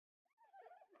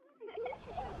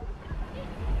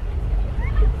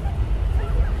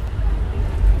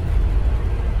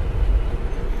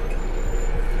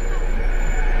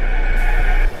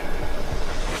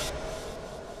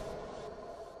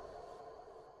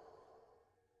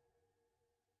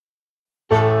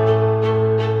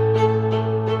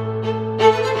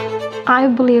I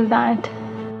believe that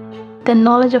the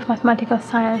knowledge of mathematical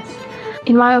science,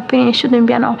 in my opinion, it shouldn't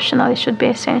be an optional, it should be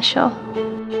essential.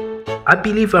 I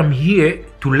believe I'm here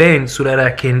to learn so that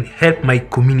I can help my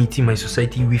community, my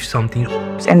society with something.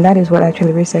 And that is what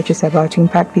actually research is about, to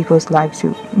impact people's lives,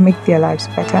 to make their lives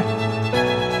better.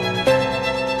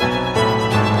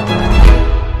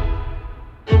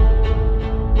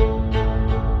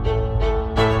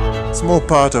 A small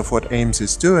part of what AIMS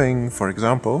is doing, for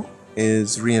example,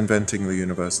 is reinventing the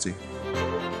university.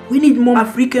 We need more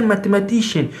African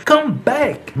mathematicians. Come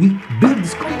back. We build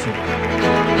this country.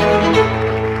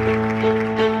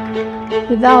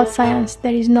 Without science,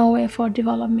 there is no way for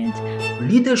development.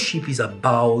 Leadership is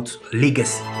about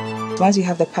legacy. Once you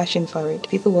have the passion for it,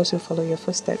 people will also follow your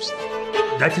footsteps.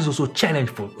 That is also a challenge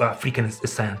for African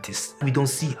scientists. We don't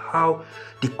see how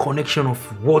the connection of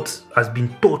what has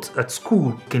been taught at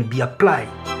school can be applied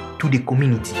to the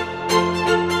community.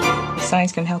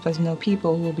 Science can help us know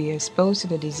people who will be exposed to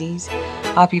the disease,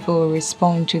 how people will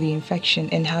respond to the infection,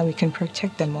 and how we can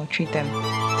protect them or treat them.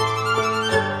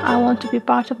 I want to be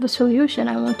part of the solution.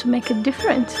 I want to make a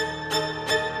difference.